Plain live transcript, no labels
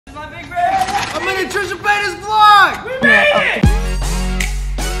it! Trisha PAYTAS vlog! We made it!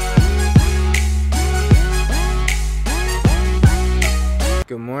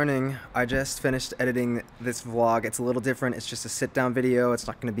 Good morning. I just finished editing this vlog. It's a little different. It's just a sit-down video. It's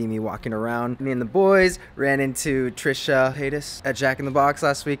not gonna be me walking around. Me and the boys ran into Trisha PAYTAS at Jack in the Box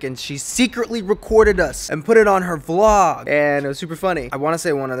last week, and she secretly recorded us and put it on her vlog, and it was super funny. I wanna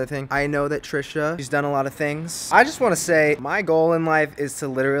say one other thing. I know that Trisha, she's done a lot of things. I just wanna say my goal in life is to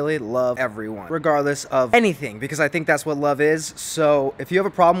literally love everyone, regardless of anything, because I think that's what love is. So if you have a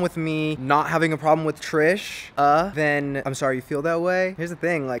problem with me not having a problem with Trish, then I'm sorry you feel that way. Here's the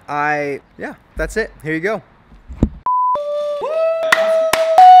thing, like yeah, that's it. Here you go.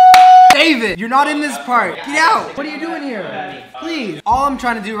 David, you're not in this part. Get out. What are you doing here? Please. All I'm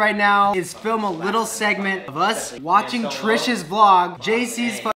trying to do right now is film a little segment of us watching Trisha's vlog.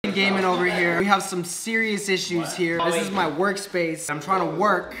 JC's fucking gaming over here. We have some serious issues here. This is my workspace. I'm trying to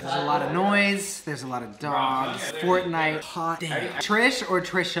work. There's a lot of noise. There's a lot of dogs. Fortnite. Hot damn. Trish or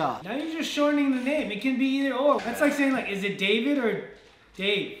Trisha? Now you're just shortening the name. It can be either or. That's like saying, like, is it David or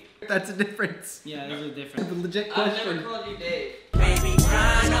Dave? That's a difference. Yeah, there's a difference. The legit question. I never called you Dave.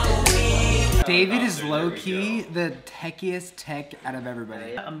 David is low-key the techiest tech out of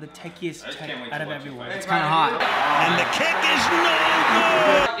everybody. I'm the techiest tech out of everyone. It's kind of hot. And the kick is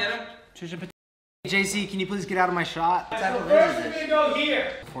no good. Trisha PAYTAS. JC, can you please get out of my shot? So first we're gonna go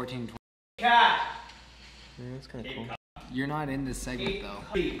here. 14, 20. Cat. Yeah, that's kind of cool. You're not in this segment though.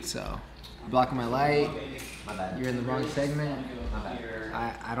 So, blocking my light. My bad. You're in the wrong segment. My bad.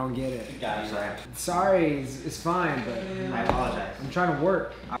 I don't get it. I'm sorry. Sorry, it's fine, but I apologize. I'm trying to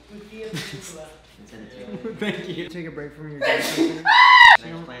work. Thank you. Take a break from your game. Can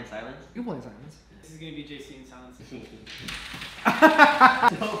I just play in silence? You play in silence. This is gonna be JC in silence.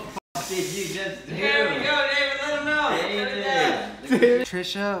 What did you just do? There we go, David. Let him know. David.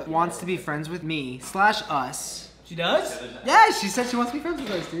 Trisha wants to be friends with me / us. She does? Yeah, she said she wants to be friends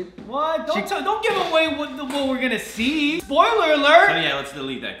with us, dude. What? Don't give away what we're gonna see. Spoiler alert. So yeah, let's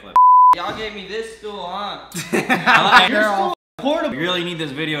delete that clip. Y'all gave me this stool, huh? You're still portable. We really need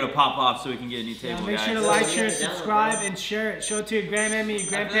this video to pop off so we can get a new table, Make guys. sure to like, share, subscribe, and share it. Show it to your grandmammy, your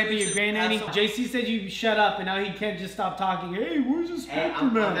grandpappy, your granddaddy. JC said you shut up, and now he can't just stop talking. Hey, where's the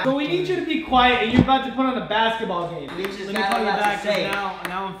spectrum man? So we need you to be quiet, and you're about to put on a basketball game. Let me call you back, because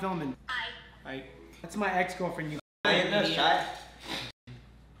now I'm filming. Hi. That's my ex-girlfriend.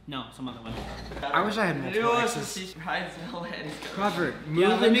 No, some other one. I wish I had multiple exes. Crawford,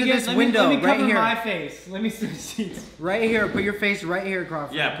 move into this window let me right cover here. my face. Let me switch seats. Right here. Put your face right here,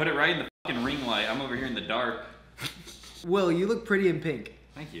 Crawford. Yeah, put it right in the fucking ring light. I'm over here in the dark. Will, you look pretty in pink.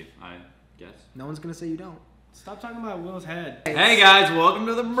 Thank you, I guess. No one's gonna say you don't. Stop talking about Will's head. Hey guys, welcome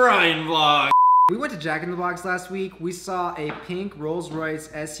to the Brian vlog. We went to Jack in the Box last week. We saw a pink Rolls Royce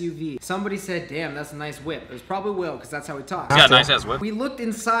SUV. Somebody said, damn, that's a nice whip. It was probably Will, because that's how we talk. Yeah, nice ass whip. We looked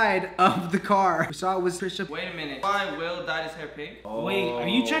inside of the car. We saw it was Trisha. Wait a minute. Why Will dyed his hair pink? Wait, are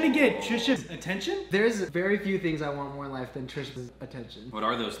you trying to get Trisha's attention? There's very few things I want more in life than Trisha's attention. What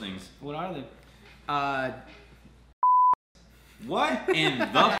are those things? What are they? What in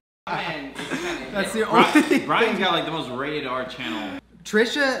the Man, That's the only thing. Brian's got like the most rated R channel.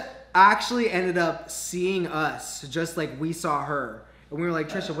 Trisha actually ended up seeing us just like we saw her. And we were like,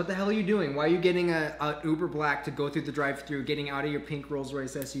 Trisha, what the hell are you doing? Why are you getting a Uber Black to go through the drive-thru, getting out of your pink Rolls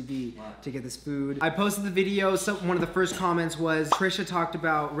Royce SUV to get this food? I posted the video. One of the first comments was, Trisha talked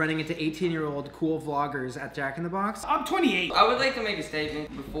about running into 18-year-old cool vloggers at Jack in the Box. I'm 28. I would like to make a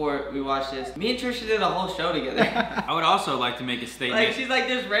statement before we watch this. Me and Trisha did a whole show together. I would also like to make a statement. Like, she's like,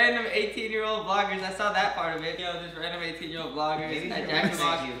 there's random 18-year-old vloggers. I saw that part of it. Yo, there's random 18-year-old vloggers at Jack in the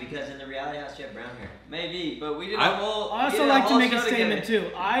Box. Because in the reality house you have brown hair. Maybe, but we did a whole. I also like to make a statement too.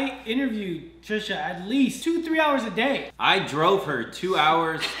 I interviewed Trisha at least 2-3 hours a day. I drove her 2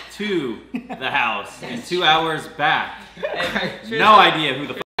 hours to the house and 2 hours back. Hey, Trisha, no idea who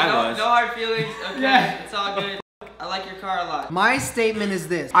the fuck I was. No hard feelings. Okay, Yeah. It's all good. I like your car a lot. My statement is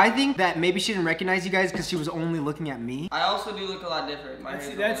this. I think that maybe she didn't recognize you guys because she was only looking at me. I also do look a lot different. My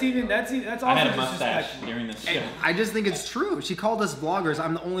hair's That's also I had a mustache disrespectful. during this show. I just think it's true. She called us vloggers.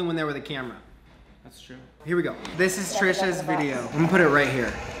 I'm the only one there with a camera. That's true. Here we go. This is Trisha's video. I'm gonna put it right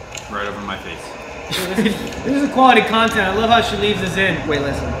here. Right over my face. This is a quality content. I love how she leaves us in. Wait,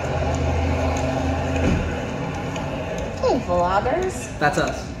 listen. Hey, vloggers. That's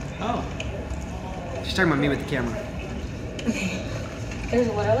us. Oh. She's talking about me with the camera. There's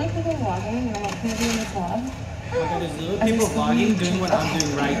literally people vlogging and I'm like, can I be in this vlog? There's little people vlogging doing what I'm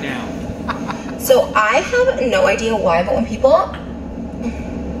doing right now. So I have no idea why, but when people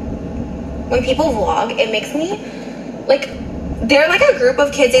vlog, it makes me like They're like a group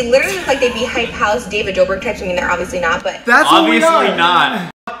of kids. They literally look like they'd be hype house David Dobrik types. I mean, they're obviously not, but That's what we Obviously are.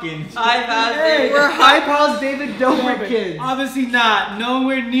 not. Hype house David. We're hype house David Dobrik kids. Obviously not.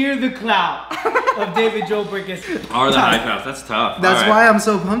 Nowhere near the clout of David Dobrik is. Or the hype house. That's tough. That's All right. why I'm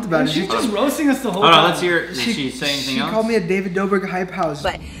so pumped about it. She's just roasting us the whole Hold time. on, let's hear. Did she say anything else? She called me a David Dobrik hype house.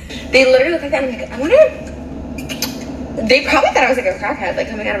 but they literally look like that. I'm like, I wonder. They probably thought I was like a crackhead, like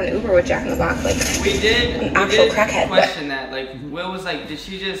coming out of an Uber with Jack in the Box, like We did an actual did crackhead. question that. Like, Will was like, did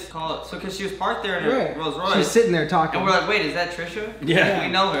she just call it? So, because she was parked there in her Rolls Royce. She's sitting there talking. And we're like, wait, is that Trisha? Yeah.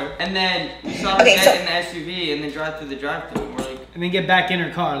 We know her. And then we saw her Okay, get so- in the SUV and then drive through the drive-thru. And we're like, And then get back in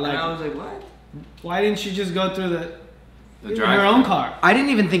her car. and I Like, was like, what? why didn't she just go through the in drive-thru. her own car? I didn't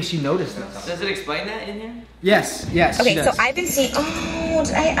even think she noticed us. Does it explain that in here? Yes, yes. she Okay, so does. I've been seeing. Oh,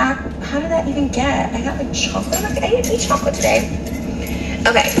 did I act? How did that even get? I got like chocolate. I didn't eat chocolate today.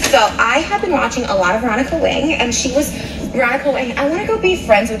 Okay, so I have been watching a lot of Veronica Wing, and she was Veronica Wing. I want to go be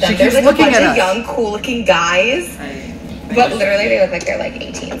friends with them. She There's keeps like a looking bunch at of us. young, cool-looking guys, but literally they look like they're like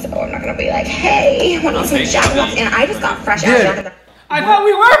 18. So I'm not gonna be like, hey, I want to eat some Okay, Jack in the Box. And I just got fresh out of Dude. Jack in the I thought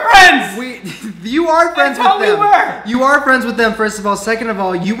we were friends! You are friends thought with we them. were. You are friends with them, first of all. Second of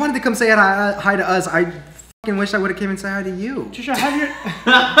all, you wanted to come say hi to us. I fucking wish I would have came and said hi to you. Trisha, have your...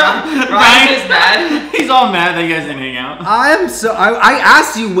 Ryan is mad. He's all mad that you guys didn't hang out. I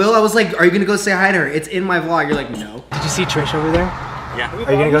asked you, Will. I was like, are you gonna go say hi to her? It's in my vlog. You're like, no. Did you see Trish over there? Yeah. Are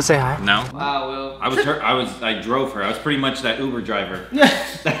you gonna go say hi? No. Wow, Will. I drove her. I was pretty much that Uber driver.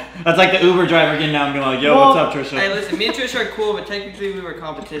 That's like the Uber driver getting down and going like, yo, Well, what's up, Trisha? Hey, listen, me and Trisha are cool, but technically we were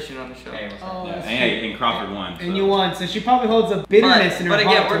competition on the show. Oh, Yeah, that's hey, and Crawford won. And so. you won, so she probably holds a bitterness in her But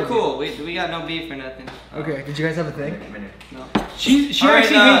heart. again, we're towards cool. We got no beef or nothing. Okay. Did you guys have a thing? No. you. She Alright,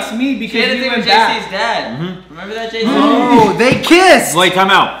 actually hates me She because had a you thing went with back. JC's dad. Remember that, JC? Oh, they kissed. Wait, time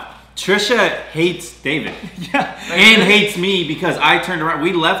out. Trisha hates David. Yeah. And hates me because I turned around.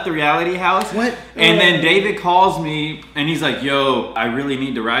 We left the reality house. What? And then David calls me and he's like, yo, I really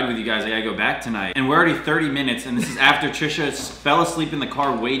need to ride with you guys. I gotta go back tonight. And we're already 30 minutes and this is after Trisha fell asleep in the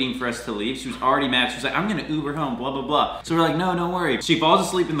car waiting for us to leave. She was already mad. She was like, I'm gonna Uber home, blah, blah, blah. So we're like, no, don't worry. She falls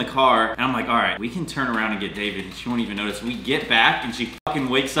asleep in the car and I'm like, all right, we can turn around and get David and she won't even notice. We get back and she fucking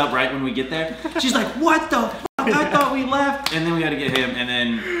wakes up right when we get there. She's like, what the fuck? I thought we left. And then we had to get him and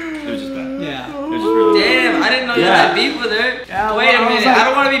then it was just bad. Yeah. It was just really Damn, I didn't know you Yeah. had beef with her. Yeah, Wait a well, I was minute. like- I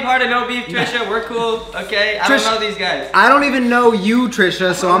don't want to be part of no beef, Trisha. We're cool, okay? I Trish- don't know these guys. I don't even know you,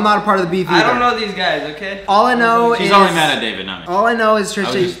 Trisha, so I'm not a part of the beef either. I don't know these guys, okay? All I know She's is only mad at David, not me. All I know is I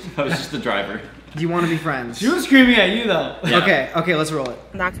Trisha. was just the driver. Do you want to be friends? She was screaming at you though. Okay, Yeah. let's roll it.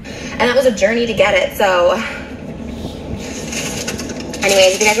 Box. And that was a journey to get it. So,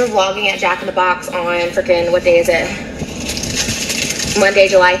 anyways, if you guys were vlogging at Jack in the Box on freaking, what day is it? Monday,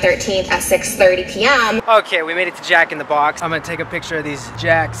 July 13th at 6:30 p.m. Okay, we made it to Jack in the Box. I'm gonna take a picture of these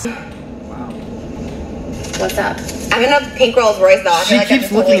Jacks. What's up? I'm in a pink Rolls Royce though. I She feel like keeps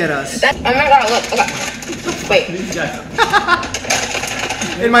that's looking totally- at us. Oh my god, look. Okay. Wait.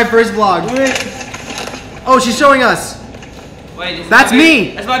 In my first vlog. Oh, she's showing us. Wait, this is That's my big-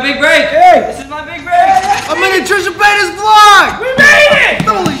 me. That's my big break. Hey! This is my big break. I'm in a Trisha Paytas vlog. We made it!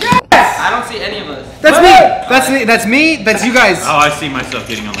 Holy yes! I don't see any of us. That's me. That's me. That's me. That's you guys. Oh, I see myself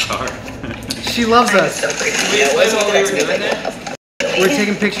getting on the car. She loves us. So pretty. We explain what we were doing there. We're taking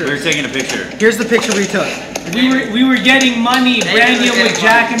We were pictures. taking a picture. Here's the picture we took. We were getting money, brand new with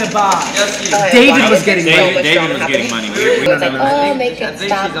Jack in the Box. Just you. David was getting David, money. David was getting money. It was like, no. oh, make I it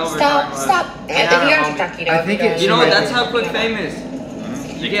think stop, she's over stop, talking stop. about- I think you're on TikTok, you know. I think it- You know what? She That's might how quick fame is.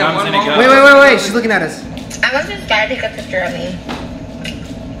 It Yeah, comes one and it moment. goes. Wait. She's looking at us. I want this guy to take a picture of me.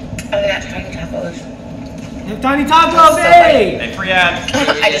 Oh, they got tiny tacos. Tiny Taco, So hey! Hey, free ad.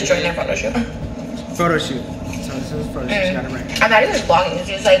 I just joined their photo shoot. Photo shoot. So this is a photo shoot. She got it right. I thought he was vlogging.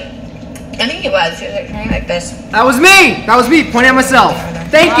 She was like, I think he was. She was like trying like this. That was me. That was me. Pointing at myself.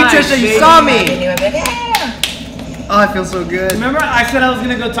 Thank you, Right, Trisha. You baby. saw And me. he was like, yeah. Oh, I feel so good. Remember I said I was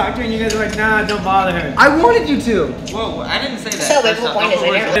gonna go talk to her and you guys were like, nah, don't bother her. I wanted you to. Whoa, I didn't say that. So, wait, First what off, point is don't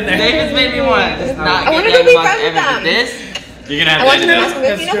it? worry. There. David's made me want to just not I get wanted to David be Box friends with ever. them. This, You're gonna I have want to you to edit ask that.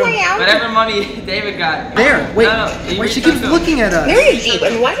 him if you That's know true. why out. whatever money David got. There. Wait. No, Wait. She keeps looking at us. They're in a Jeep.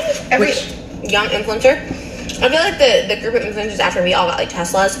 And why does every Which- young influencer, I feel like the group of influencers after we all got like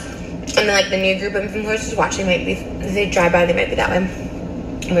Teslas, and then like the new group of influencers watch, they might be, if they drive by, they might be that way.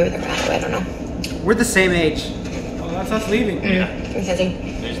 Maybe they're that way, I don't know. We're the same age. Oh, that's us leaving. Yeah.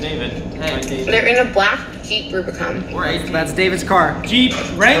 Interesting. There's David. Hey, They're in a black Jeep Rubicon. we're 18. That's David's car. Jeep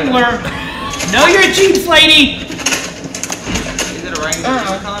Wrangler. Know your Jeeps, lady. Is it a Wrangler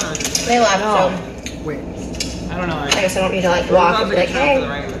Rubicon or is it? They left, No. so Wait. I don't know. I guess I don't need to like walk and be like, Rubicon's a good hey. shot for the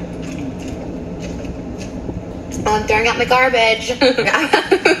Wrangler. I'm throwing out my garbage.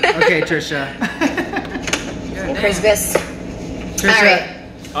 Okay, Trisha. Crispus. Trisha. Alright.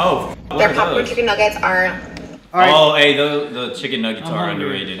 Oh, Their popcorn chicken nuggets are. All right. Oh, hey, the chicken nuggets are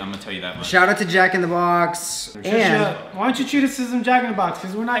underrated. I'm gonna tell you that much. Shout out to Jack in the Box. And Trisha, why don't you treat us to some Jack in the Box?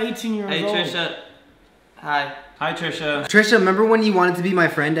 Because we're not 18 years Hey old. Trisha. Hi. Hi, Trisha. Trisha, remember when you wanted to be my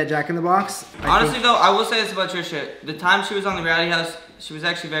friend at Jack in the Box? Honestly though, I will say this about Trisha. The time she was on the reality house, she was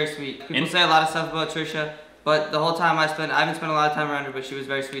actually very sweet. People say a lot of stuff about Trisha, but the whole time I haven't spent a lot of time around her, but she was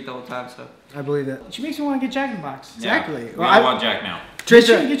very sweet the whole time, so. I believe it. She makes me want to get Jack in the Box. Exactly. Yeah, Well, I want Jack now.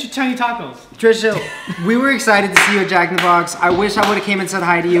 Trisha, Trisha, get your tiny tacos. Trisha, we were excited to see you at Jack in the Box. I wish I would have came and said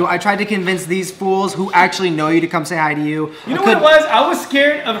hi to you. I tried to convince these fools who actually know you to come say hi to you. You know what it was? I was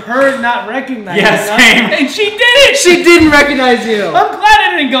scared of her not recognizing Yeah, us, same. and she did it! She didn't recognize you. I'm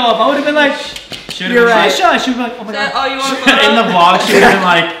glad I didn't go up. I would have been like, You're right. Trisha. She would be like, oh my god. Oh, you want to In the vlog, she would have been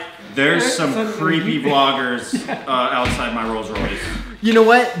like, there's some Some- creepy vloggers outside my Rolls Royce. You know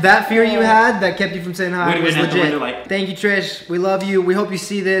what? That fear you had that kept you from saying hi Would've was been at the legit. window like- Thank you, Trish. We love you. We hope you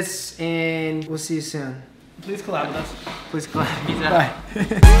see this, and we'll see you soon. Please collab with us. Please clap. Peace out.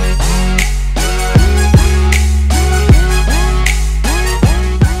 Bye.